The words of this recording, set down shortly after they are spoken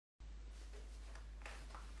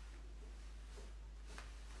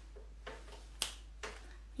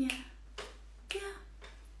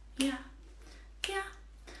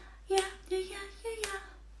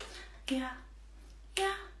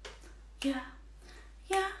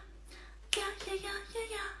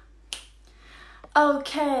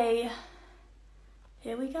Okay,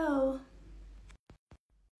 here we go.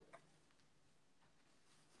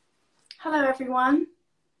 Hello everyone.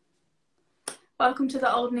 Welcome to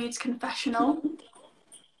the Old Nudes confessional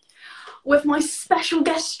with my special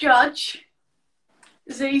guest judge,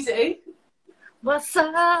 Zuzu. What's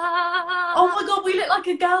up? Oh my god, we look like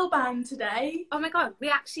a girl band today. Oh my god, we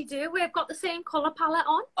actually do. We've got the same colour palette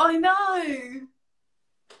on. I know.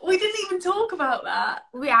 We didn't even talk about that.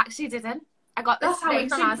 We actually didn't. I got this That's how today in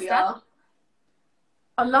from sync we Insta. are.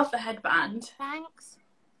 I love the headband. Thanks.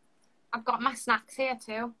 I've got my snacks here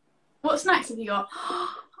too. What snacks have you got?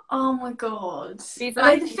 Oh my god. These Are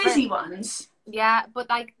are they my the fizzy ones? Yeah, but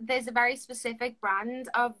like there's a very specific brand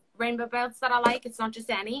of rainbow belts that I like. It's not just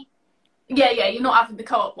any. Yeah, you're not having the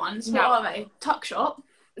co-op ones. No. What are they? Tuck shop?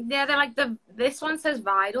 Yeah, they're like this one says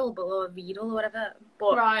Vidal or Vidal or whatever.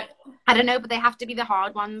 But Right. I don't know, but they have to be the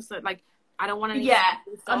hard ones that like I don't want any. Yeah,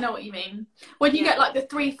 stuff. I know what you mean. When you get like the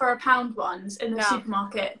 3 for £1 ones in the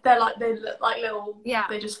supermarket, they look like little. Yeah.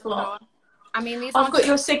 They just flop. I mean, these. I've got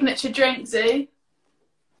your signature drink, Zoo.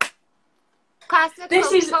 Classic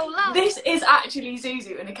Coca-Cola. This is actually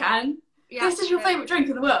Zuzu in a can. Yeah, this is your favourite drink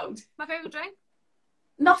in the world. My favourite drink.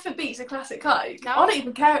 Nothing beats a classic Coke. No. I don't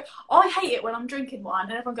even care. I hate it when I'm drinking one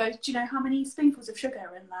and everyone goes, do you know how many spoonfuls of sugar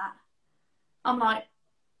are in that? I'm like,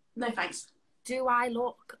 no thanks. Do I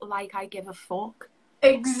look like I give a fuck?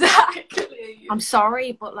 Exactly. I'm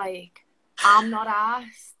sorry, but like, I'm not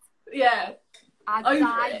arsed. Yeah. I'd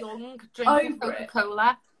die young drinking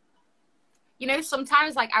Coca-Cola. You know,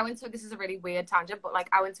 sometimes like I went to, this is a really weird tangent, but like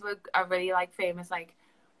I went to a really like famous like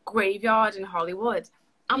graveyard in Hollywood.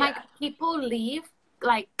 And like people leave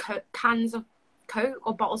like cans of Coke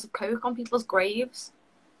or bottles of Coke on people's graves.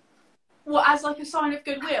 What, as like a sign of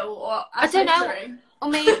goodwill or as I don't know. history? Or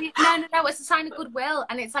maybe no, it's a sign of goodwill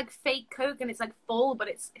and it's like fake Coke and it's like full, but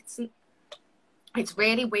it's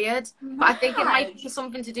really weird. But I think it might be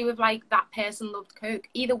something to do with like that person loved Coke.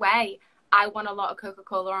 Either way, I want a lot of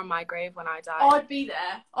Coca-Cola on my grave when I die. I'd be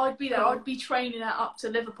there. Cool. I'd be training it up to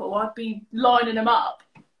Liverpool. I'd be lining them up.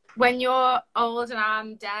 When you're old and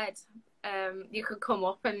I'm dead, you could come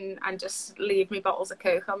up and just leave me bottles of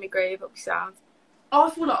Coke on my grave. It'll be sad. I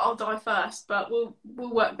feel like I'll die first, but we'll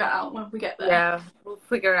work that out when we get there. Yeah, we'll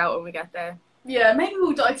figure it out when we get there. Yeah, maybe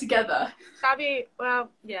we'll die together. That'd be, well,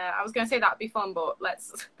 yeah, I was going to say that'd be fun, but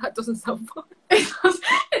that doesn't sound fun.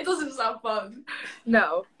 It doesn't sound fun.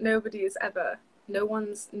 No, nobody is ever, no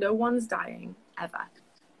one's dying, ever.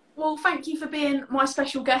 Well, thank you for being my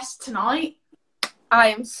special guest tonight. I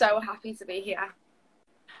am so happy to be here.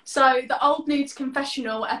 So, the Old Nudes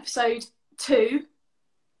confessional, episode 2,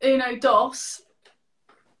 Uno Dos.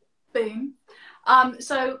 Boom.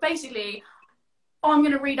 So, basically, I'm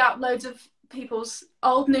going to read out loads of people's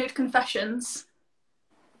old nude confessions.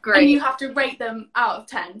 Great. And you have to rate them out of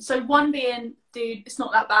 10. So 1 being, dude, it's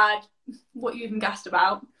not that bad. What you even gassed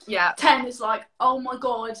about. Yeah. 10 is like, oh my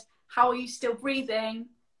god, how are you still breathing?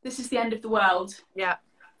 This is the end of the world. Yeah.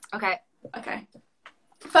 Okay. Okay.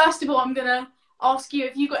 First of all, I'm gonna ask you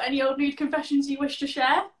if you got any old nude confessions you wish to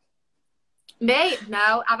share. Me?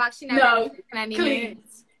 No, I've actually never taken any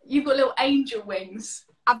nudes. You've got little angel wings.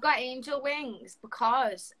 I've got angel wings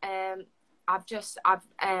because I've just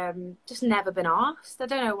never been asked. I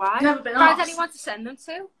don't know why. Never been asked. Has anyone to send them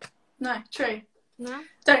to? No, true. No.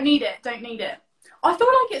 Don't need it. I feel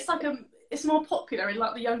like it's more popular in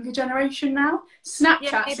like the younger generation now.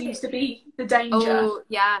 Snapchat seems to be the danger. Oh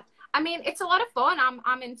yeah. I mean, it's a lot of fun.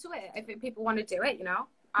 I'm into it. If people want to do it, you know.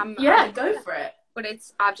 Go for it. But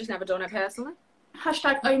I've just never done it personally.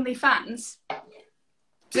 Hashtag OnlyFans.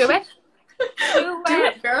 Do it. Do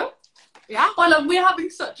it, girl. Yeah. I love. We're having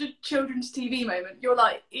such a children's TV moment. You're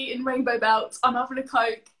like eating rainbow belts. I'm having a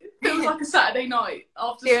Coke. It feels like a Saturday night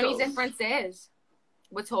after school. The only difference is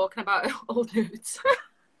we're talking about old nudes.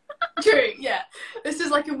 True. Yeah. This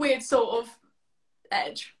is like a weird sort of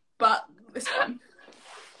edge, but it's fun.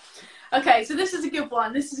 Okay, so this is a good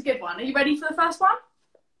one. Are you ready for the first one?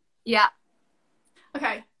 Yeah.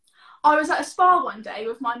 Okay. I was at a spa one day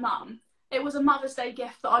with my mum. It was a Mother's Day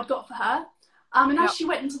gift that I'd got for her. And as she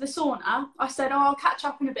went into the sauna, I said, I'll catch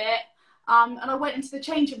up in a bit. And I went into the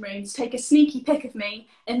changing room to take a sneaky pic of me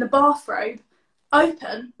in the bathrobe,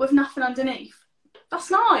 open, with nothing underneath. That's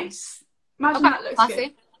nice. Imagine that looks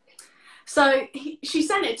good. So she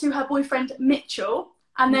sent it to her boyfriend, Mitchell,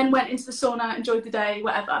 and then went into the sauna, enjoyed the day,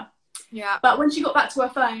 whatever. Yeah. But when she got back to her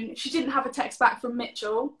phone, she didn't have a text back from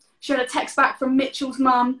Mitchell. She had a text back from Mitchell's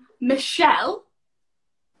mum, Michelle.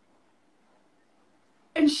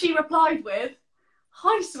 And she replied with,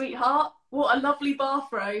 "Hi, sweetheart. What a lovely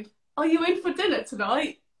bathrobe. Are you in for dinner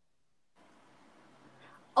tonight?"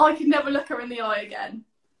 I could never look her in the eye again.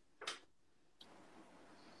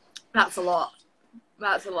 That's a lot.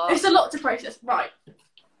 That's a lot. It's a lot to process. Right.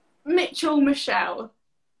 Michelle.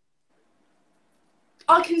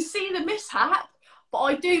 I can see the mishap, but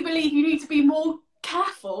I do believe you need to be more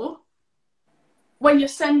careful when you're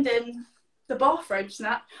sending the bathrobes and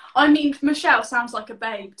that. I mean, Michelle sounds like a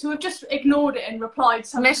babe. To have just ignored it and replied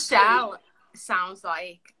something. Michelle sounds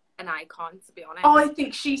like an icon, to be honest. I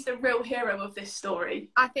think she's the real hero of this story.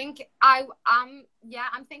 I think I'm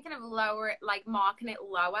thinking of marking it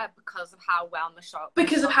lower because of how well Michelle.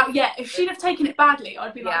 Because of how, yeah, if she'd have taken it badly,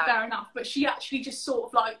 I'd be like, fair enough. But she actually just sort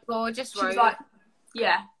of like, gorgeous. She was like,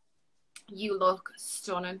 yeah, you look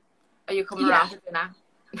stunning. Are you coming around for dinner?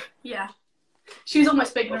 Yeah, she was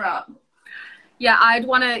almost bigging her up. Yeah, I'd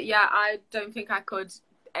want to. Yeah, I don't think I could.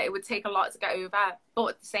 It would take a lot to get over, but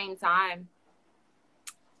at the same time,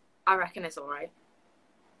 I reckon it's all right.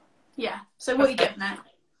 Yeah. So what are you giving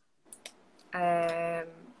it?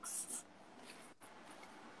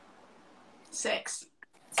 6.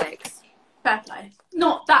 6. Fair play.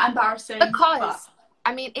 Not that embarrassing. Because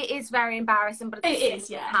I mean, it is very embarrassing, but at the same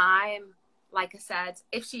yeah. time, like I said,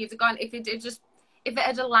 if she had gone, if it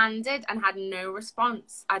had landed and had no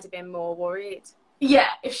response, I'd have been more worried. Yeah,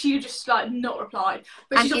 if she had just like not replied,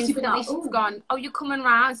 but and she's obviously been like, she's gone, oh, you're coming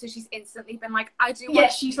round, so she's instantly been like, I do. Yeah,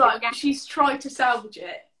 she's like, she's tried to salvage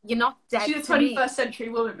it. You're not dead. She's a 21st century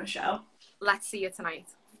woman, Michelle. Let's see you tonight.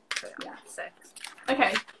 Yeah. 6.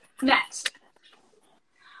 Okay, next.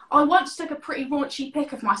 I once took a pretty raunchy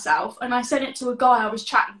pic of myself and I sent it to a guy I was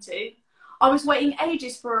chatting to. I was waiting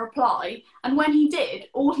ages for a reply, and when he did,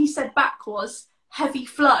 all he said back was, heavy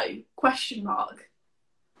flow, ?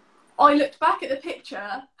 I looked back at the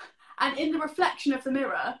picture, and in the reflection of the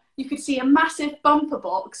mirror, you could see a massive bumper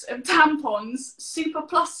box of tampons, super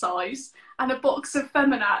plus size, and a box of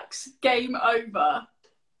Feminax, game over.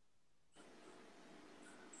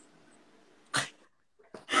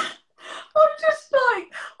 I'm just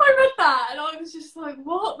like, I read that and I was just like,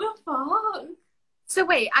 what the fuck? So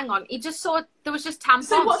wait, hang on. He just saw, there was just tampons.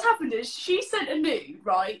 So what's happened is she sent a nude,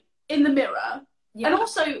 right, in the mirror. Yeah. And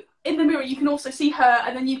also, in the mirror, you can also see her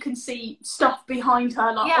and then you can see stuff behind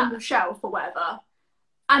her, like on the shelf or whatever.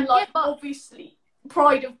 And like, obviously,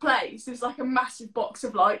 pride of place is like a massive box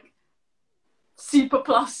of like super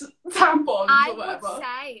plus tampons or whatever. I would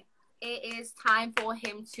say it is time for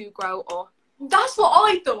him to grow up. That's what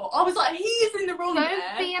I thought. I was like, he is in the wrong there.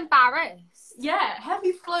 Don't be embarrassed. Yeah,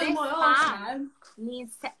 heavy flow in my arse, man.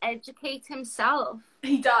 Needs to educate himself.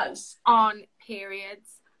 He does. On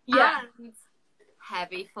periods. Yeah. And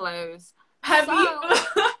heavy flows. Heavy. So,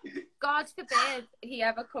 God forbid he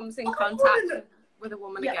ever comes in contact with a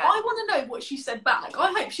woman again. I want to know what she said back.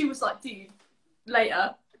 I hope she was like, dude,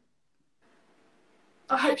 later.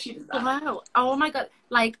 I hope she did that. Wow. Oh my God.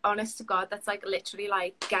 Like, honest to God, that's like literally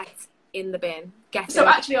like, get in the bin.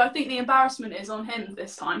 Actually, I think the embarrassment is on him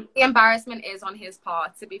this time. The embarrassment is on his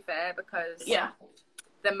part, to be fair, because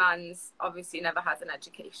the man's obviously never had an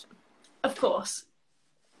education. Of course.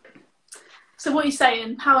 So what are you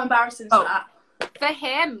saying? How embarrassing is that? For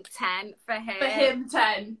him, 10. For her. For him,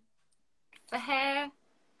 10. For her,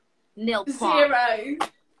 0. 0.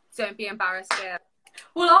 Don't be embarrassed, girl.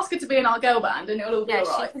 We'll ask her to be in our girl band and it'll all be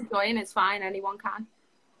alright. She can join, it's fine, anyone can.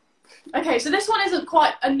 Okay, so this one isn't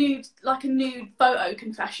quite a nude photo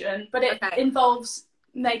confession, but it involves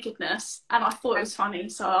nakedness, and I thought it was funny,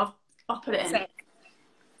 so I'll put it in. Sick.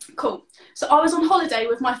 Cool. So I was on holiday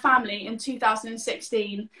with my family in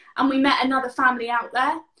 2016, and we met another family out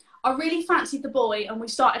there. I really fancied the boy, and we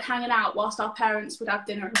started hanging out whilst our parents would have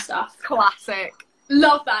dinner and stuff. Classic.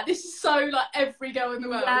 Love that. This is so like every girl in the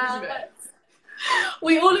world, isn't it?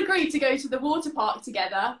 We all agreed to go to the water park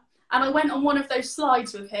together. And I went on one of those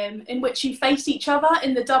slides with him in which you face each other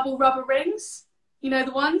in the double rubber rings. You know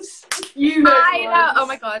the ones? You know I know. Oh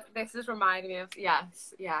my God, this is reminding me of,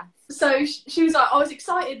 yes. So she was like, I was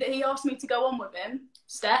excited that he asked me to go on with him.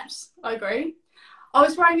 Steps, I agree. I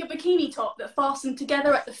was wearing a bikini top that fastened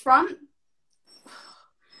together at the front.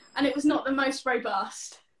 And it was not the most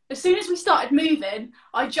robust. As soon as we started moving,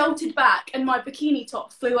 I jolted back and my bikini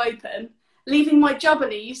top flew open, leaving my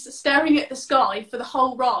jubblies staring at the sky for the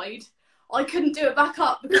whole ride. I couldn't do it back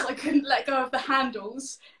up because I couldn't let go of the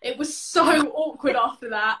handles. It was so awkward after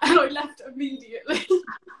that, and I left immediately.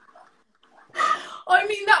 I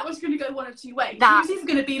mean, that was going to go one of two ways. He was either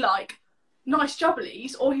going to be like, nice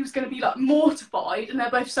jubblies, or he was going to be like mortified, and they're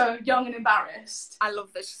both so young and embarrassed. I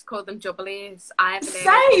love that she's called them jubblies. I have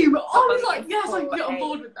Same! I was like, yes, I can get on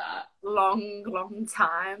board with that. Long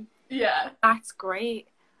time. Yeah. That's great.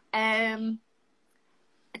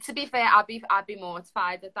 To be fair, I'd be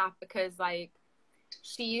mortified at that because, like,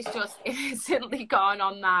 she's just instantly gone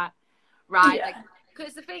on that ride. Yeah. Like,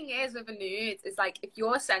 because the thing is with a nude is like, if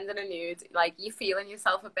you're sending a nude, like, you're feeling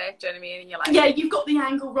yourself a bit, do you know what I mean? And you're like, yeah, you've got the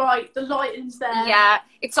angle right, the lighting's there. Yeah,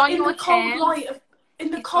 it's on in your the cold chin. light of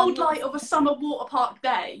light of a summer water park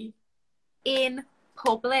day. In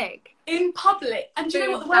public. In public. And do you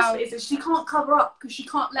know what the worst bit is she can't cover up because she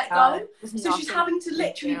can't let go. So she's having to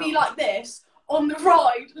literally be like this on the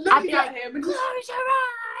ride, looking at him and close your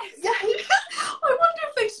eyes. Yeah. I wonder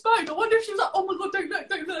if they spoke. I wonder if she was like, oh my god, don't look,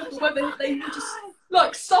 don't look. Or whether they were just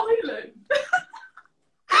like silent.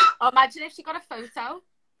 Oh, imagine if she got a photo.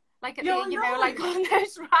 Like at the, you know, like on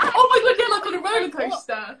those rides. Oh my god, yeah, like on a roller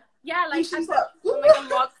coaster. Yeah, like, she's like a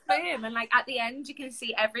log flume, and like at the end you can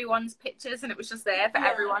see everyone's pictures, and it was just there for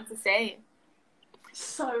everyone to see.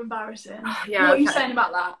 So embarrassing. Yeah. What are you saying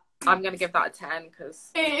about that? I'm gonna give that a 10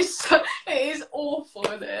 because it is awful,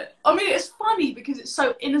 isn't it? I mean, it's funny because it's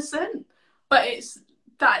so innocent, but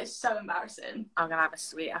that is so embarrassing. I'm gonna have a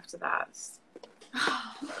sweet after that.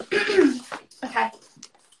 Okay.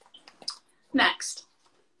 Next.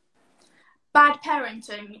 Bad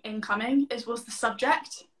parenting incoming was the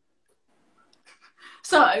subject.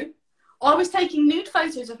 So, I was taking nude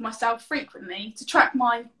photos of myself frequently to track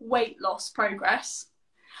my weight loss progress.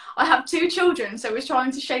 I have 2 children, so I was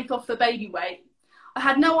trying to shake off the baby weight. I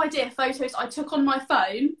had no idea photos I took on my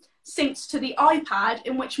phone synced to the iPad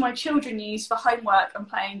in which my children use for homework and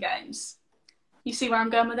playing games. You see where I'm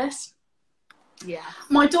going with this? Yeah.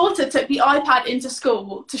 My daughter took the iPad into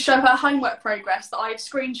school to show her homework progress that I had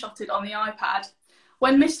screenshotted on the iPad.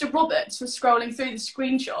 When Mr. Roberts was scrolling through the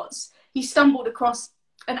screenshots, he stumbled across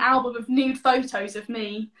an album of nude photos of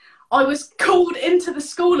me. I was called into the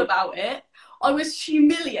school about it. I was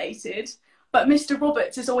humiliated, but Mr.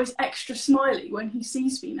 Roberts is always extra smiley when he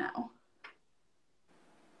sees me now.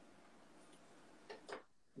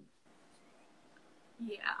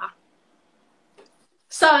 Yeah.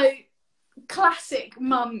 So, classic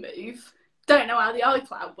mum move. Don't know how the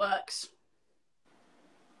iCloud works.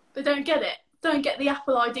 They don't get it. Don't get the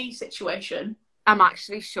Apple ID situation. I'm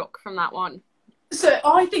actually shook from that one. So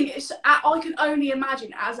I think I can only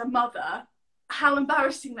imagine as a mother how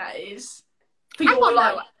embarrassing that is for your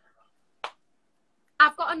life.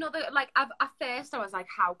 I've got another, like, at first I was like,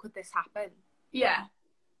 how could this happen? Yeah.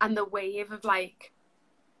 And the wave of like,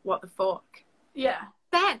 what the fuck? Yeah.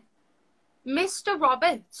 Then, Mr.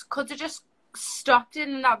 Roberts could have just stopped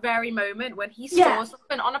in that very moment when he saw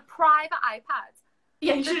something on a private iPad.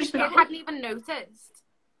 Yeah, he should have just been. Hadn't even noticed.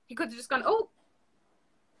 He could have just gone, oh.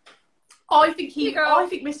 I think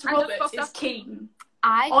Mr. Roberts is keen.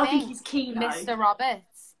 I think he's keen. Mr.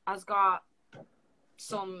 Roberts has got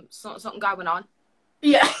something going on.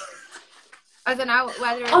 Yeah. I don't know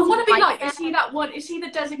whether it's I want to be like, is he the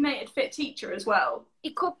designated fit teacher as well?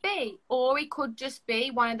 He could be, or he could just be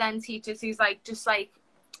one of them teachers who's like, just like,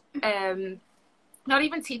 not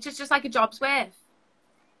even teachers, just like a job's worth.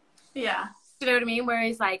 Yeah. Do you know what I mean? Where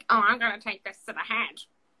he's like, oh, I'm going to take this to the head.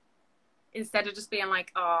 Instead of just being like,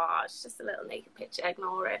 oh, it's just a little naked picture,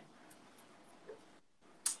 ignore it.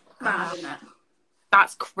 Bad, isn't it?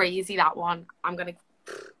 That's crazy, that one.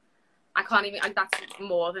 I can't even, that's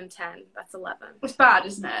more than 10. That's 11. It's bad,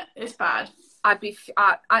 isn't it? It's bad. I'd be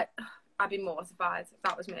mortified if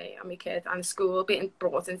that was me and my kid and school, being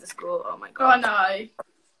brought into school. Oh my God. I know.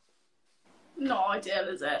 Not ideal,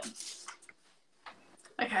 is it?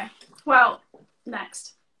 Okay. Well,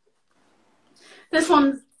 next. This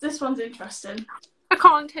one's interesting. I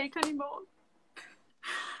can't take any more.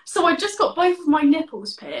 So I just got both of my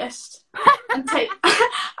nipples pierced and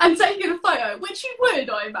taken a photo, which you would,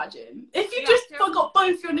 I imagine. If you just got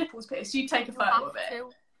both your nipples pierced, you'd take a photo of it.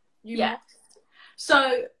 Yeah.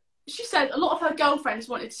 So she said a lot of her girlfriends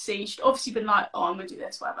wanted to see. She'd obviously been like, oh, I'm going to do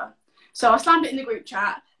this, whatever. So I slammed it in the group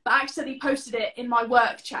chat, but accidentally posted it in my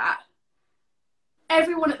work chat.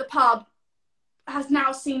 Everyone at the pub has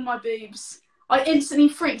now seen my boobs. I instantly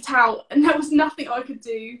freaked out and there was nothing I could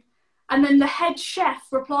do. And then the head chef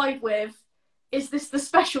replied with, is this the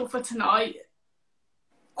special for tonight?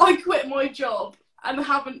 I quit my job and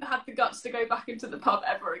haven't had the guts to go back into the pub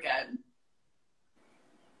ever again.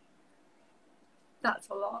 That's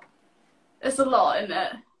a lot. It's a lot, isn't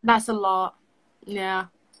it? That's a lot. Yeah.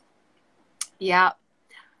 Yeah.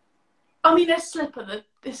 I mean, it's a slip of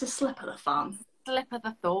the thumb. Slip of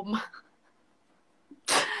the thumb.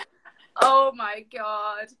 Oh my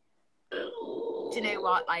God. Do you know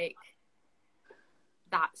what? Like,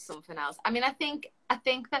 that's something else. I mean, I think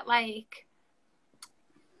that, like,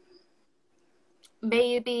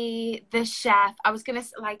 maybe the chef, I was gonna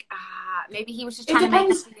like, maybe he was just trying to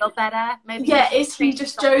make us feel better. Maybe is he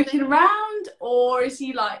just joking around, or is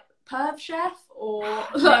he like perv chef, or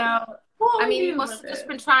like, No. what I mean, you doing must with have just it?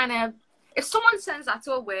 been trying to. If someone sends that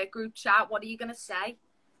to a work group chat, what are you gonna say?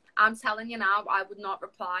 I'm telling you now, I would not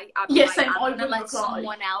reply. I'd be Yeah, like, same. I I'm gonna wouldn't let reply.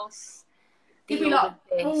 someone else You'd be deal like,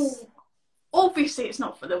 with this. oh, obviously it's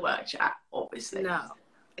not for the work chat. Obviously, No,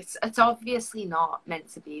 it's obviously not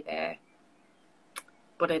meant to be there,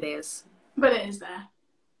 but it is. but it is there.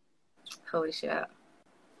 Holy shit!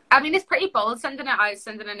 I mean, it's pretty bold sending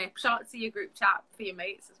a nip shot to your group chat for your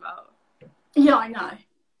mates as well. Yeah, I know.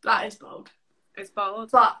 That is bold. It's bold,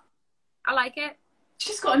 But I like it.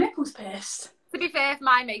 she's got her nipples pierced. To be fair, if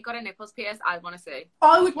my mate got her nipples pierced, I'd want to see.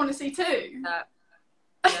 I would want to see too. Yeah.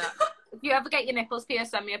 If you ever get your nipples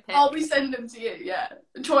pierced, send me a pic. I'll be sending them to you, yeah.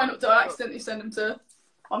 And try not to accidentally send them to...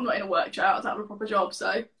 I'm not in a work chat, I don't have a proper job,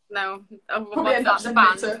 so... No. Probably end up the sending it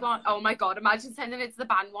band to... one? Oh my god, imagine sending it to the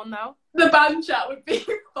band one though. The band chat would be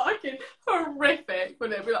fucking horrific,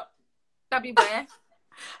 wouldn't it? Be like... That'd be weird.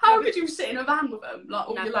 How could you sit in a van with them, like,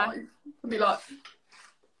 all your Never. life? And be like...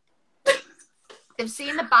 They've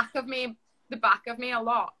seen the back of me a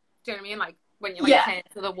lot. Do you know what I mean? Like, when you're like Yeah. pinned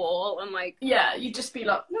to the wall and like... Yeah, you'd just be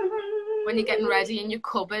like... When you're getting ready in your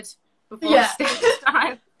cupboard before Yeah. stage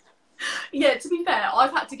time. Yeah, to be fair,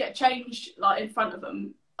 I've had to get changed, like, in front of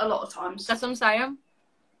them a lot of times. That's what I'm saying.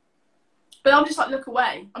 But I'm just like, look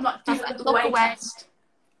away. I'm like, do Just, the like, look look away away. test.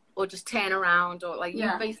 Or just turn around, or like,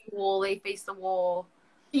 Yeah. you face the wall, they face the wall.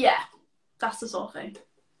 Yeah, that's the sort of thing.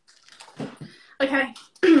 Okay.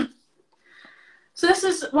 So this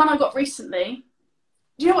is one I got recently.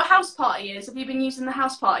 Do you know what House Party is? Have you been using the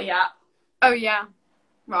House Party app? Oh yeah.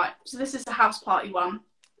 Right, so this is the House Party one.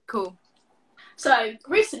 Cool. So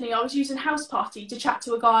recently I was using House Party to chat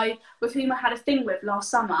to a guy with whom I had a thing with last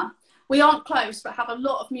summer. We aren't close but have a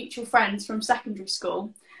lot of mutual friends from secondary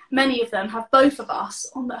school. Many of them have both of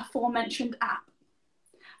us on the aforementioned app.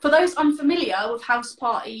 For those unfamiliar with House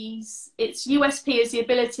Parties, its USP is the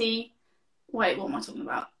ability... Wait, what am I talking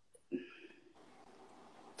about?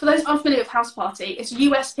 For those unfamiliar with House Party, its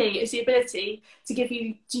USP is the ability to give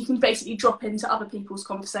you can basically drop into other people's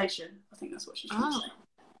conversation. I think that's what she's trying to say.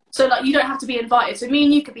 So, like, you don't have to be invited. So me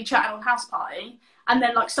and you could be chatting on House Party, and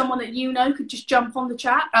then, like, someone that you know could just jump on the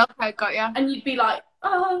chat. Okay, got ya. And you'd be like,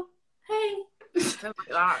 oh, hey. Something like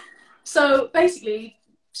that. So, basically,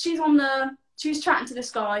 she's chatting to this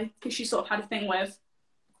guy who she sort of had a thing with.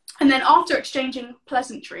 And then after exchanging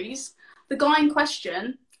pleasantries, the guy in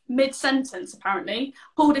question, mid-sentence apparently,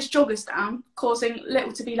 pulled his joggers down, causing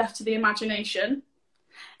little to be left to the imagination.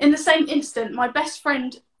 In the same instant, my best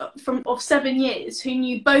friend of 7 years, who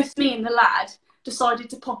knew both me and the lad, decided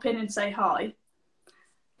to pop in and say hi.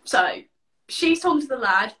 So, she's talking to the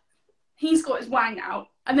lad, he's got his wang out,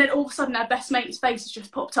 and then all of a sudden her best mate's face has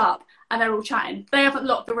just popped up, and they're all chatting. They haven't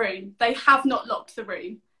locked the room. They have not locked the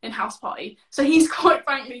room in House Party. So he's quite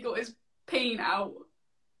frankly got his peen out,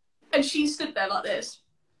 and she stood there like this.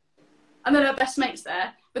 And then her best mate's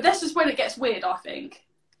there. But this is when it gets weird, I think.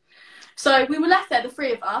 So we were left there, the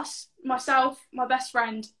three of us, myself, my best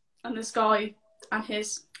friend, and this guy, and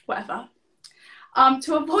his whatever.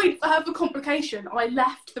 To avoid further complication, I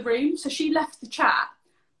left the room. So she left the chat.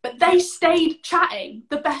 But they stayed chatting,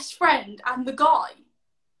 the best friend and the guy.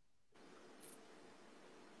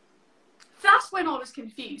 That's when I was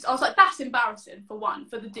confused. I was like, that's embarrassing, for one,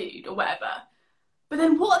 for the dude or whatever. But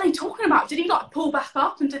then what are they talking about? Did he, like, pull back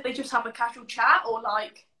up and did they just have a casual chat or,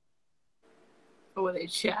 like... Or were they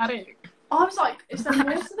chatting? I was like, is there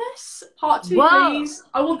more to this? Part 2, Whoa. please.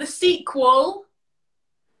 I want the sequel.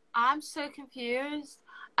 I'm so confused.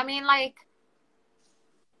 I mean, like...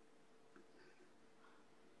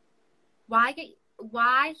 Why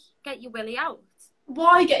get your willy out?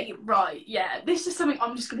 Why get it right? Yeah, this is something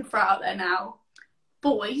I'm just going to throw out there now.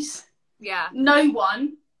 Boys, Yeah. no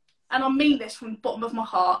one, and I mean this from the bottom of my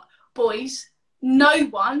heart, boys, no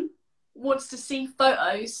one wants to see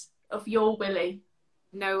photos of your willy.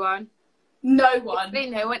 No one. No one. Literally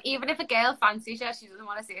no one. Even if a girl fancies you, she doesn't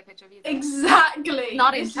want to see a picture of you. Exactly.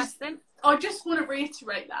 Not This is- interesting. I just want to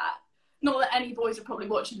reiterate that. Not that any boys are probably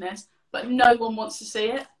watching this, but no one wants to see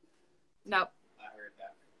it. No. I heard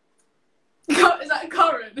that. Is that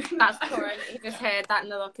Curran? That's Corin. He just heard that in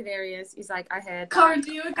the look of areas. He's like, I heard that. Curran,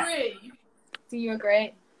 do you agree? Do you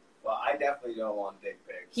agree? Well, I definitely don't want dick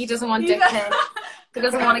pics. He doesn't want dick pics. He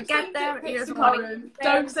doesn't want to get there. He doesn't want to Curran. get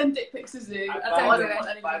there. Don't send dick pics to Zoo. I And find I don't don't do want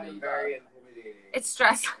it anyone either. very intimidating. It's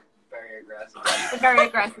stressful. Very aggressive. Very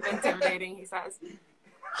aggressive, intimidating, he says.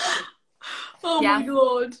 Oh Yeah. my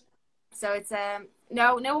god. So it's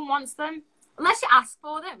no one wants them unless you ask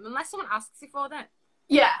for them. Unless someone asks you for them.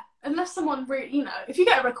 Yeah, unless someone really, you know, if you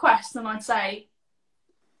get a request, then I'd say,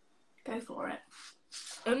 go for it.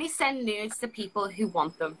 Only send nudes to people who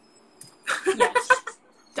want them. Yes,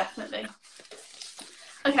 definitely.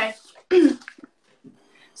 Okay.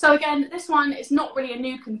 So again, this one is not really a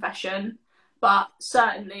nude confession, but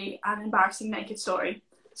certainly an embarrassing naked story.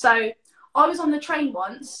 So I was on the train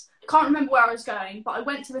once, can't remember where I was going, but I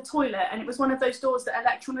went to the toilet and it was one of those doors that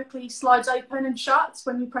electronically slides open and shuts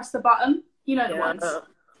when you press the button. You know the ones.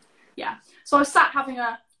 Yeah. So I was sat having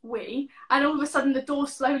a wee, and all of a sudden the door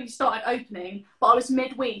slowly started opening, but I was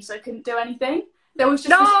mid-wee, so I couldn't do anything. There was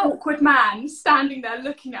just this awkward man standing there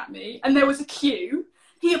looking at me, and there was a queue.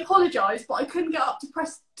 He apologised, but I couldn't get up to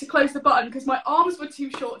press to close the button because my arms were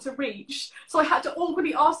too short to reach. So I had to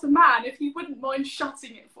awkwardly ask the man if he wouldn't mind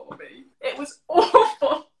shutting it for me. It was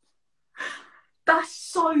awful. That's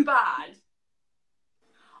so bad.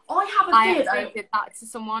 I have a fear, though. I did that to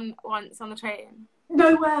someone once on the train.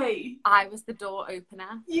 No way. I was the door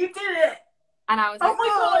opener. You did it. And I was Oh like, my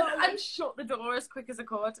God. and shut the door as quick as I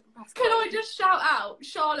could. Can I just shout out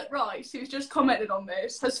Charlotte Rice, who's just commented on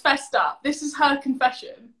this, has fessed up. This is her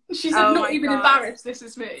confession. She said, not even embarrassed, this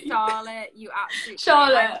is me. Charlotte, you absolutely...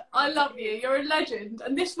 Charlotte, I love you. You're a legend.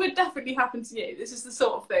 And this would definitely happen to you. This is the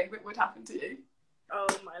sort of thing that would happen to you. Oh,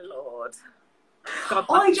 my Lord. God,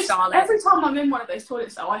 Charlotte. Every time I'm in one of those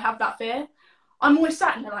toilets, though, I have that fear. I'm always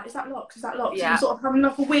sat in there like, is that locked? Is that locked? Yeah. So I'm sort of having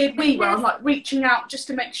like a weird wee where I'm like reaching out just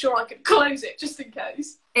to make sure I can close it, just in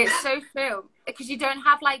case. It's so true. Because you don't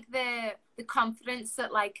have like the confidence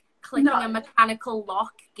that like clicking a mechanical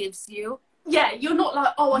lock gives you. Yeah, you're not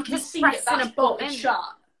like, oh, I can see it, that's bolted shut.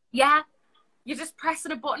 Yeah. You're just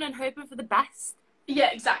pressing a button and hoping for the best. Yeah,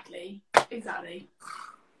 exactly. Exactly.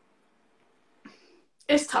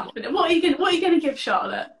 It's tough, isn't it? What are you gonna give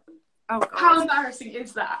Charlotte? Oh, God. How embarrassing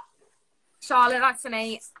is that? Charlotte, that's an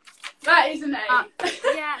 8. That is an 8.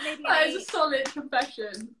 Yeah, maybe That 8. is a solid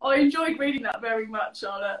confession. I enjoyed reading that very much,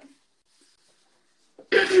 Charlotte.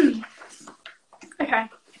 Okay.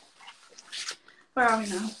 Where are we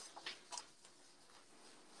now?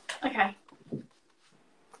 Okay.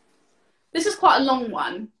 This is quite a long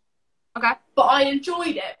one. Okay. But I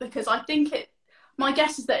enjoyed it because I think my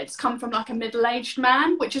guess is that it's come from like a middle-aged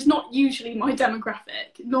man, which is not usually my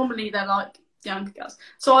demographic. Normally they're like younger girls.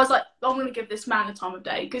 So I was like, I'm going to give this man the time of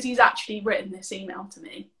day because he's actually written this email to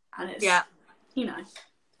me. And it's, you know,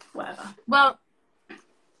 whatever. Well,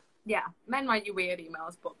 yeah, men write you weird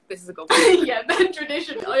emails, but this is a good one. Yeah, men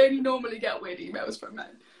traditionally, I only normally get weird emails from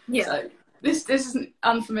men. Yeah. So this isn't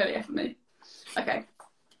unfamiliar for me. Okay.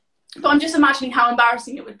 But I'm just imagining how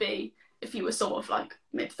embarrassing it would be if you were sort of like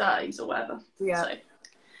mid-30s or whatever. Yeah. So,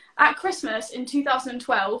 at Christmas in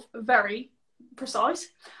 2012, very precise,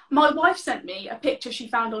 my wife sent me a picture she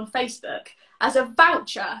found on Facebook as a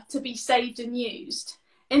voucher to be saved and used.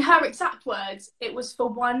 In her exact words, it was for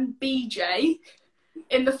one BJ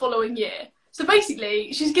in the following year. So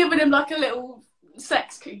basically, she's given him like a little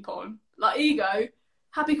sex coupon. Like, here you go,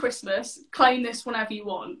 happy Christmas, claim this whenever you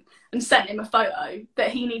want, and sent him a photo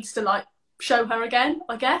that he needs to like show her again,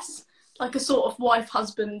 I guess. Like a sort of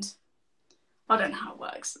wife-husband. I don't know how it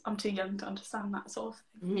works. I'm too young to understand that sort of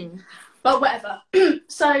thing. Mm-hmm. But whatever.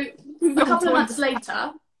 So a couple of months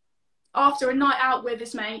later, after a night out with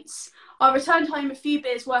his mates, I returned home a few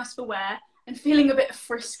beers worse for wear and feeling a bit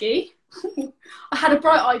frisky. I had a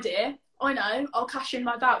bright idea. I know, I'll cash in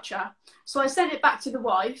my voucher. So I sent it back to the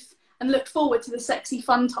wife and looked forward to the sexy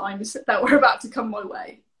fun times that were about to come my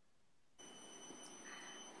way.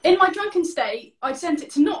 In my drunken state, I'd sent it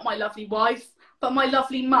to not my lovely wife, but my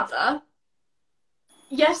lovely mother.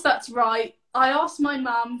 Yes, that's right. I asked my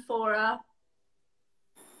mum for a...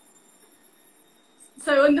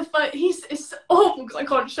 So on the phone, it's awful because I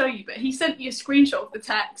can't show you, but he sent me a screenshot of the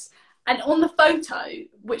text. And on the photo,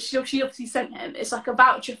 which she obviously sent him, it's like a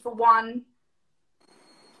voucher for one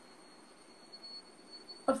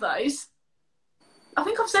of those. I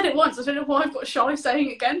think I've said it once. I don't know why I've got shy saying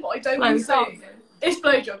it again, but I don't want to say it again. It's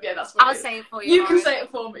blowjob, yeah, that's what I'll say it for you. You can say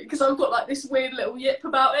it for me, because I've got like this weird little yip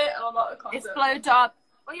about it, and I'm like, I can't It's blowjob.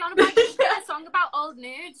 What are you on about? A song about old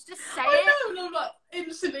nudes? Just say it. I know, and I'm like,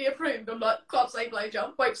 instantly approved. I'm like, can't say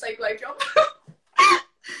blowjob, won't say blowjob.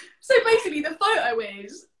 So basically, the photo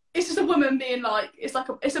is, it's just a woman being like, it's a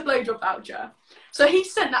blowjob voucher. So he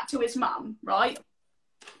sent that to his mum, right?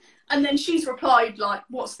 And then she's replied like,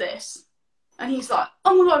 what's this? And he's like,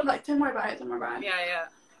 oh my God, like, don't worry about it, don't worry about it. Yeah, yeah.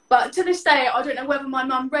 But to this day, I don't know whether my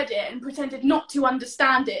mum read it and pretended not to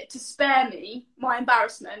understand it to spare me my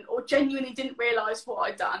embarrassment, or genuinely didn't realise what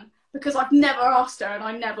I'd done, because I've never asked her and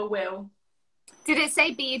I never will. Did it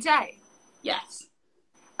say BJ? Yes.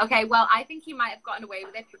 Okay, well, I think he might have gotten away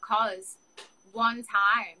with it because one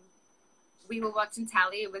time we were watching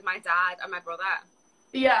telly with my dad and my brother.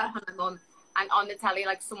 Yeah. And my mum. And on the telly,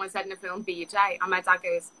 like, someone said in the film BJ, and my dad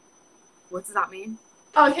goes, What does that mean?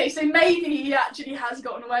 Okay, so maybe he actually has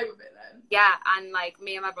gotten away with it then. Yeah, and like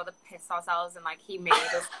me and my brother pissed ourselves, and like he made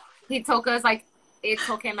us. He took us like it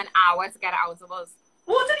took him an hour to get it out of us.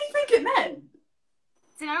 What did he think it meant?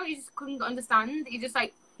 You know, he just couldn't understand. He just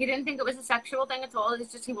like he didn't think it was a sexual thing at all.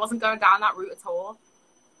 It's just he wasn't going down that route at all.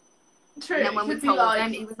 True. And then when we told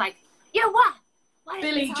him, he was like, "Yeah, what? Why did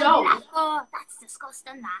Billy you tell me Joel. that? Oh, that's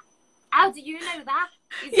disgusting. That. How do you know that?"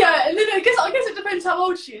 Yeah, and then I guess it depends how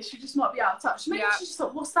old she is. She just might be out of touch. Maybe she just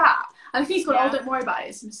thought, "What's that?" And if he's gone, "Oh, don't worry about it.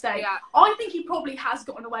 It's a mistake." Yeah. I think he probably has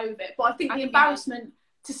gotten away with it, but I think the embarrassment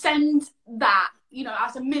to send that, you know,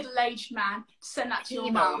 as a middle-aged man, to send that to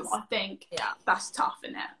your mum, I think that's tough,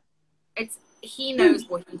 isn't it? He knows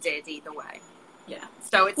what he did either way. Yeah.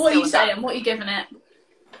 So it's. What are you saying? What are you giving it?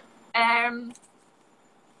 I'm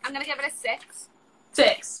gonna give it a 6.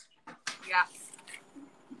 6. Yeah.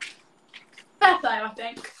 Fair play, I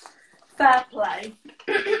think. Fair play.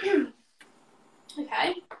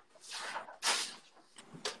 Okay.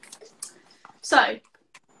 So.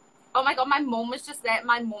 Oh my god, my mum was just there.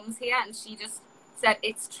 My mum's here, and she just said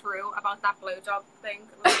it's true about that blowjob thing.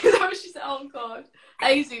 She said, "Oh god."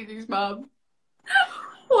 Hey, Zuzu's mum.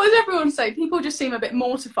 What does everyone say? People just seem a bit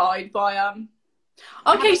mortified by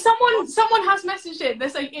Okay, someone has messaged in. They're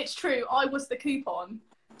saying it's true. I was the coupon.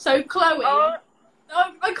 So Chloe, I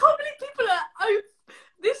can't believe people are. Oh,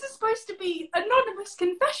 this is supposed to be anonymous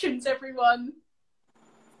confessions, everyone.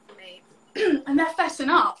 Me. And they're fessing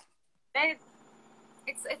up.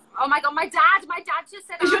 It's oh my god, my dad just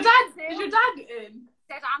said. Is your dad in?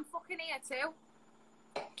 Said I'm fucking here too.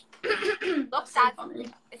 Look, so Dad, funny.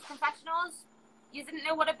 It's confessionals. You didn't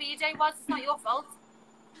know what a BJ was. It's not your fault.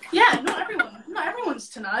 Yeah, not everyone's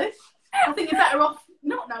to know. I think you're better off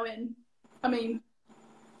not knowing. I mean,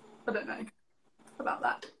 I don't know about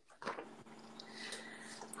that.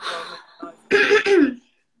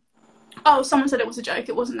 Oh, someone said it was a joke.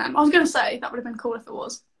 It wasn't them. I was going to say that would have been cool if it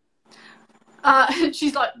was.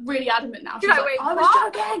 She's like really adamant now. She's like, wait, I was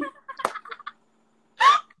joking.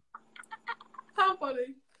 How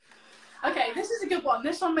funny. Okay, this is a good one.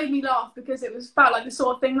 This one made me laugh because it felt like the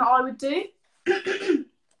sort of thing that I would do.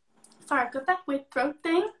 Sorry, I've got that weird throat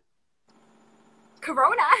thing.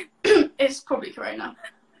 Corona? It's probably Corona.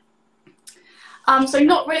 So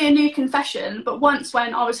not really a new confession, but once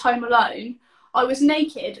when I was home alone, I was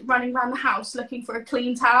naked running around the house looking for a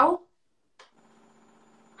clean towel.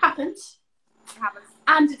 Happens. It happens.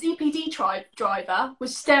 And a DPD driver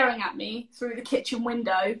was staring at me through the kitchen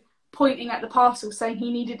window, pointing at the parcel saying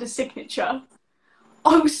he needed a signature.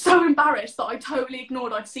 I was so embarrassed that I totally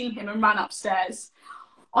ignored I'd seen him and ran upstairs.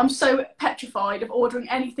 I'm so petrified of ordering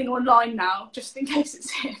anything online now, just in case it's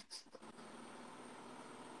him.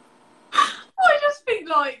 I just think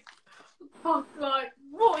like, fuck, like,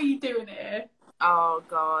 what are you doing here? Oh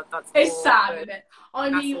god, it's awful. Sad, isn't it? I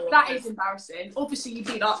mean, that is embarrassing. Obviously, you'd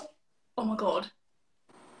be like, oh my god,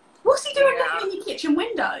 what's he doing looking in your kitchen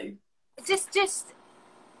window? Just.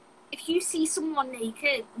 If you see someone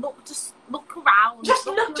naked, just look around. Just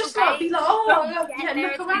look like, be like, oh, yeah,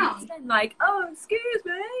 look around. Like, oh, excuse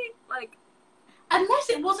me. Like, unless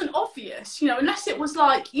it wasn't obvious, you know, unless it was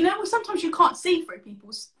like, you know, sometimes you can't see through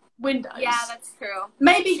people's windows. Yeah, that's true.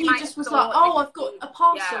 Maybe he just was like, oh, I've got a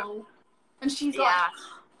parcel. Yeah. And she's like,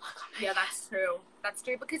 yeah, that's true. That's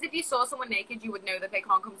true. Because if you saw someone naked, you would know that they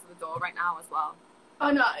can't come to the door right now as well.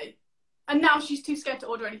 I know. And now she's too scared to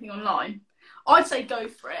order anything online. I'd say go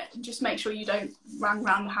for it and just make sure you don't run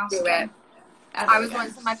around the house again. I was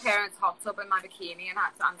once in my parents' hot tub in my bikini and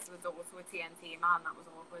had to answer the door to a TNT man. That was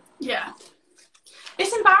awkward. Yeah.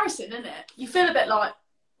 It's embarrassing, isn't it? You feel a bit like...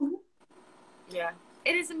 Ooh. Yeah.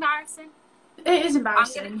 It is embarrassing. It is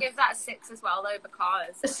embarrassing. I'm going to give that a 6 as well, though,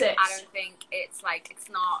 because... A 6? I don't think it's like... It's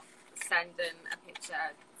not sending a picture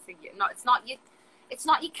to you. No, it's not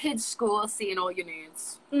your kid's school seeing all your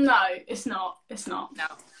nudes. No, it's not. It's not. No.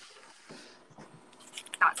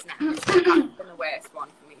 That's next. That's been the worst one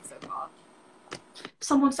for me so far.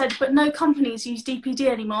 Someone said, but no companies use DPD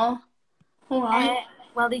anymore. All right.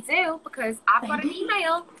 Well, they do, because I've got an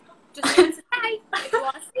email just today, if you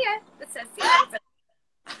want to see it, that says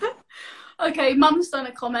the Okay, Mum's done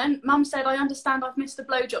a comment. Mum said, I understand I've missed the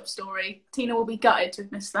blowjob story. Tina will be gutted to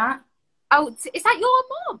have missed that. Oh, is that your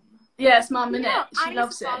mum? Yeah, it's Mum, innit? She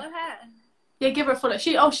loves it. Follow her. Yeah, give her a follow.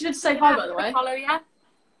 She did say hi, by the way. Follow you.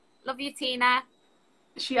 Love you, Tina.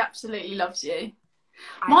 She absolutely loves you.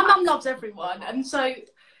 My mum loves everyone, and so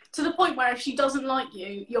to the point where if she doesn't like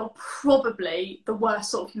you, you're probably the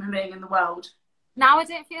worst sort of human being in the world. Now I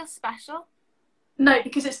don't feel special. No,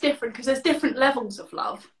 because it's different, because there's different levels of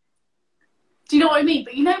love. Do you know what I mean?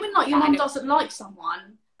 But you know when like your mum doesn't like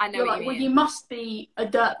someone, I know you're what like, you well, mean. you must be a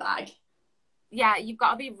dirtbag. Yeah, you've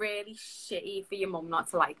got to be really shitty for your mum not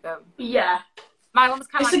to like them. Yeah. My mum's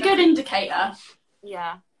kind of It's a good indicator.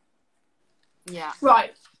 Yeah. Yeah.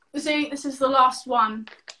 Right. See, this is the last one.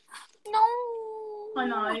 No. I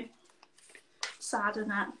know. Sad,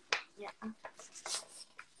 isn't it? Yeah.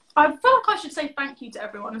 I feel like I should say thank you to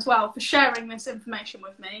everyone as well for sharing this information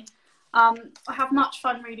with me. I have much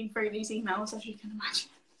fun reading through these emails, as you can imagine.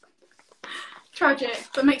 Tragic,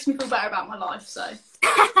 but makes me feel better about my life, so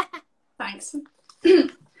thanks.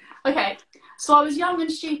 Okay, so I was young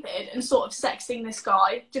and stupid and sort of sexting this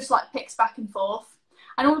guy, just like pics back and forth,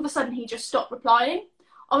 and all of a sudden he just stopped replying.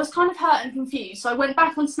 I was kind of hurt and confused, so I went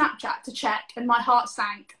back on Snapchat to check and my heart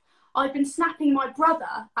sank. I'd been snapping my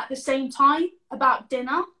brother at the same time about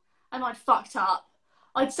dinner and I'd fucked up.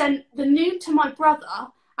 I'd sent the nude to my brother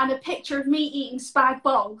and a picture of me eating spag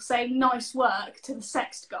bol saying nice work to the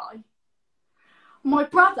sext guy. My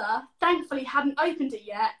brother thankfully hadn't opened it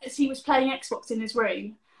yet as he was playing Xbox in his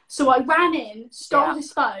room. So I ran in, stole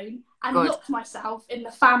his phone and locked myself in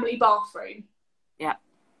the family bathroom. Yeah.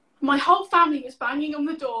 My whole family was banging on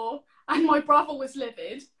the door and my brother was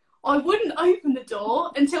livid. I wouldn't open the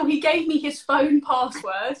door until he gave me his phone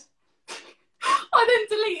password. I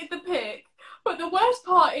then deleted the pic. But the worst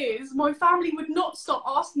part is my family would not stop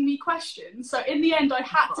asking me questions. So in the end, I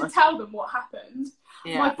had to tell them what happened.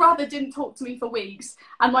 Yeah. My brother didn't talk to me for weeks.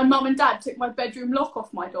 And my mum and dad took my bedroom lock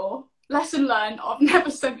off my door. Lesson learned, I've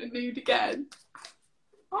never sent a nude again.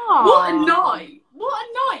 Aww. What a night. What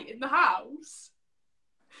a night in the house.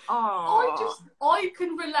 I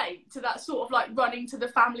can relate to that sort of like running to the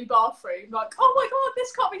family bathroom, like, oh my god,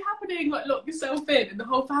 this can't be happening, like lock yourself in, and the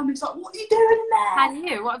whole family's like, what are you doing in there? Can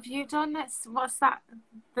you? What have you done? What's that?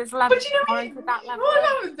 There's level. But do you know what to that level. Well,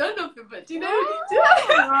 I haven't done nothing, but do you know what you do?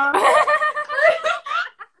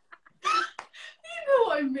 You know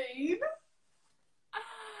what I mean?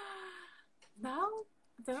 No,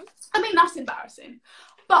 I don't. I mean, that's embarrassing,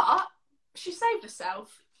 but she saved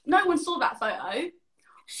herself. No one saw that photo.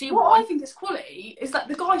 I think is quality is that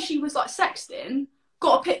the guy she was like sexting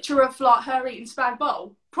got a picture of like her eating spag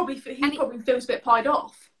bol. Probably probably feels a bit pied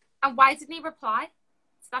off. And why didn't he reply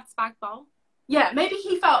to that spag bol? Yeah, maybe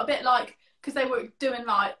he felt a bit like because they were doing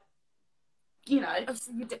like, you know.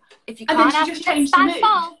 If you and then she just changed the mood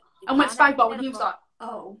and went spag bol, and he was like,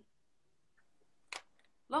 oh.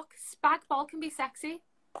 Look, spag bol can be sexy.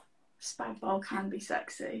 Spag bol can be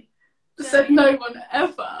sexy. Said no one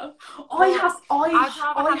ever. I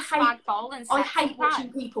hate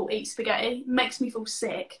watching people eat spaghetti. It makes me feel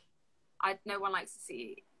sick. No one likes to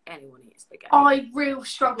see anyone eat spaghetti. I real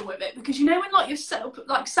struggle with it because you know when like you're sat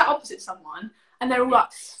opposite someone and they're all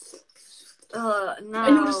like, no,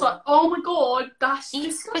 and you're just like, oh my god, that's eat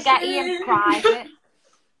disgusting. Spaghetti in private.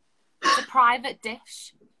 It's a private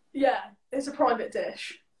dish. Yeah, it's a private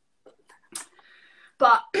dish.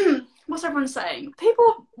 But what's everyone saying?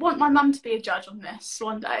 People want my mum to be a judge on this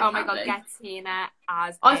one day. Oh my god, get Tina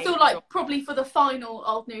as I feel like probably for the final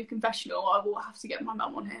Old Nude confessional, I will have to get my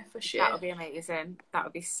mum on here for sure. That would be amazing. That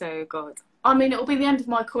would be so good. I mean, it will be the end of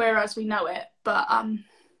my career as we know it, but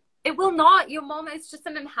it will not. Your mum is just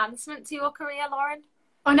an enhancement to your career, Lauren.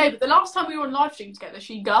 I know, but the last time we were on live stream together,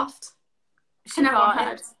 she guffed. She never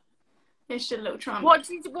heard. It's just a little trump. What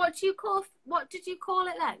did you call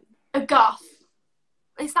it then? A guff.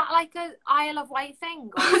 Is that like a Isle of Wight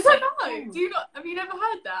thing? I don't know. Have you never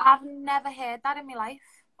heard that? I've never heard that in my life.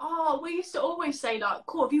 Oh, we used to always say like,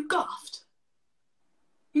 cool, have you guffed?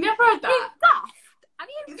 You never heard that? You guffed? Have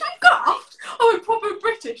you guffed? Oh, proper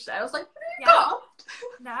British there. I was like, have you guffed?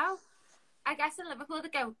 No. I guess in Liverpool they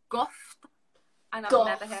go guffed. And I've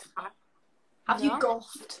never heard that. Have you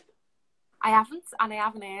guffed? I haven't, and I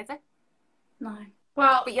haven't heard it. No.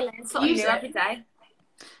 Well, but you learn something new every day.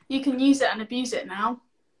 You can use it and abuse it now.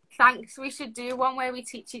 Thanks. We should do one where we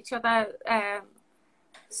teach each other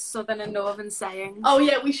southern and northern sayings. Oh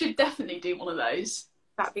yeah, we should definitely do one of those.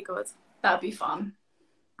 That'd be good. That'd be fun.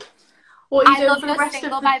 What are you doing for the rest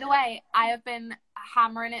single, by the way. I have been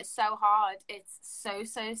hammering it so hard. It's so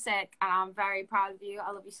sick, and I'm very proud of you.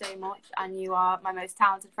 I love you so much, and you are my most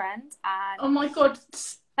talented friend. And oh my god!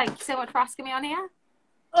 Thank you so much for asking me on here.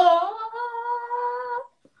 Oh,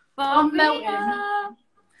 I'm melting.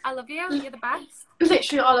 I love you. You're the best.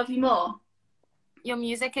 Literally, I love you more. Your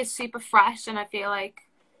music is super fresh, and I feel like,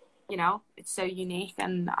 you know, it's so unique,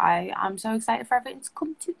 and I'm so excited for everything to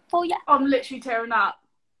come for you. I'm literally tearing up.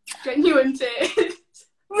 Genuine tears.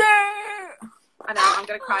 I know, I'm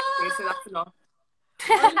going to cry too, so that's enough.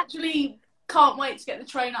 I literally can't wait to get the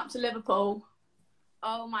train up to Liverpool.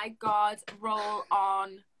 Oh my god, roll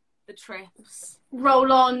on the trips.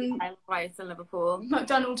 Roll on. Right in Liverpool.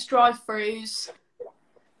 McDonald's drive-thrus.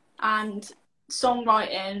 And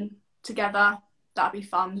songwriting together. That'd be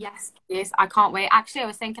fun. Yes, please. I can't wait. Actually, I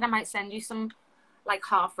was thinking I might send you some like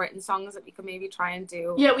half-written songs that we could maybe try and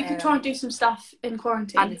do. Yeah, we could try and do some stuff in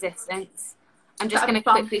quarantine. At a distance. I'm just going to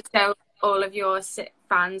quickly show all of your sick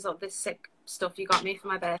fans of this sick stuff you got me for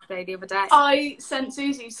my birthday the other day. I sent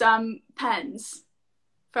Susie some pens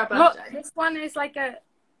for her birthday. Look, this one is like a...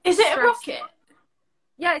 Is it a rocket?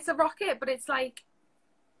 Yeah, it's a rocket, but it's like...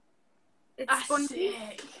 It's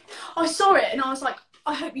sick. I saw it and I was like,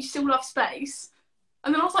 I hope you still love space.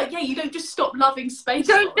 And then I was like, yeah, you don't just stop loving space.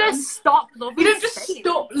 You don't just stop loving space. You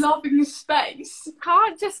don't just stop loving space. You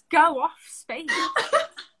can't just go off space.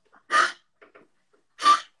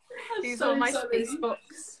 These are my space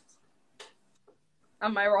books.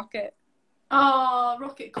 And my rocket. Oh,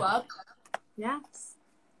 Rocket Club. Yes.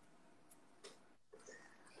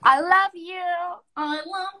 I love you. I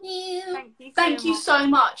love you. Thank you so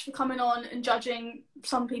much for coming on and judging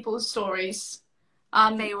some people's stories.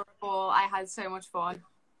 They were all. I had so much fun.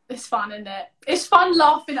 It's fun, isn't it? It's fun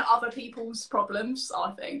laughing at other people's problems,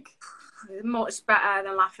 I think. Much better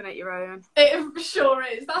than laughing at your own. It sure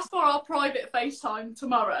is. That's for our private FaceTime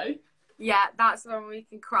tomorrow. Yeah, that's when we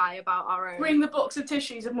can cry about our own. Bring the box of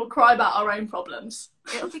tissues and we'll cry about our own problems.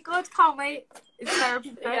 It'll be good. Can't wait. It's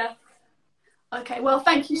therapy. Yeah. Okay, well,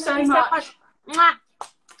 thank you so much. Mwah.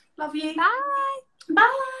 Love you. Bye.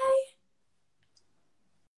 Bye.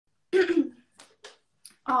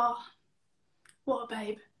 Oh, what a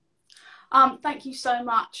babe. Thank you so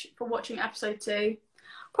much for watching episode 2.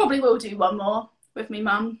 Probably will do one more with me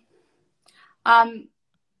mum.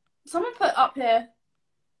 Someone put up here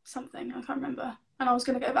something, I can't remember, and I was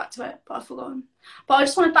going to go back to it, but I've forgotten. But I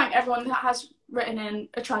just want to thank everyone that has written in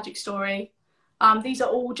a tragic story. These are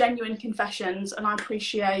all genuine confessions, and I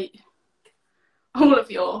appreciate all of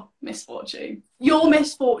your misfortune. Your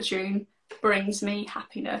misfortune brings me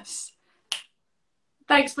happiness.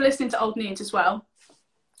 Thanks for listening to Old Nudes as well.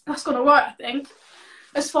 That's gone alright, I think,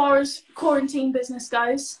 as far as quarantine business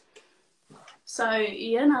goes. So,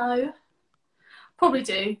 you know, probably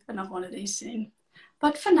do another one of these soon.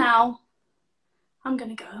 But for now, I'm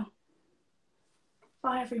gonna go.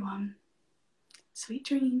 Bye, everyone. Sweet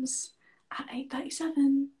dreams at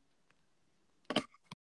 8:37.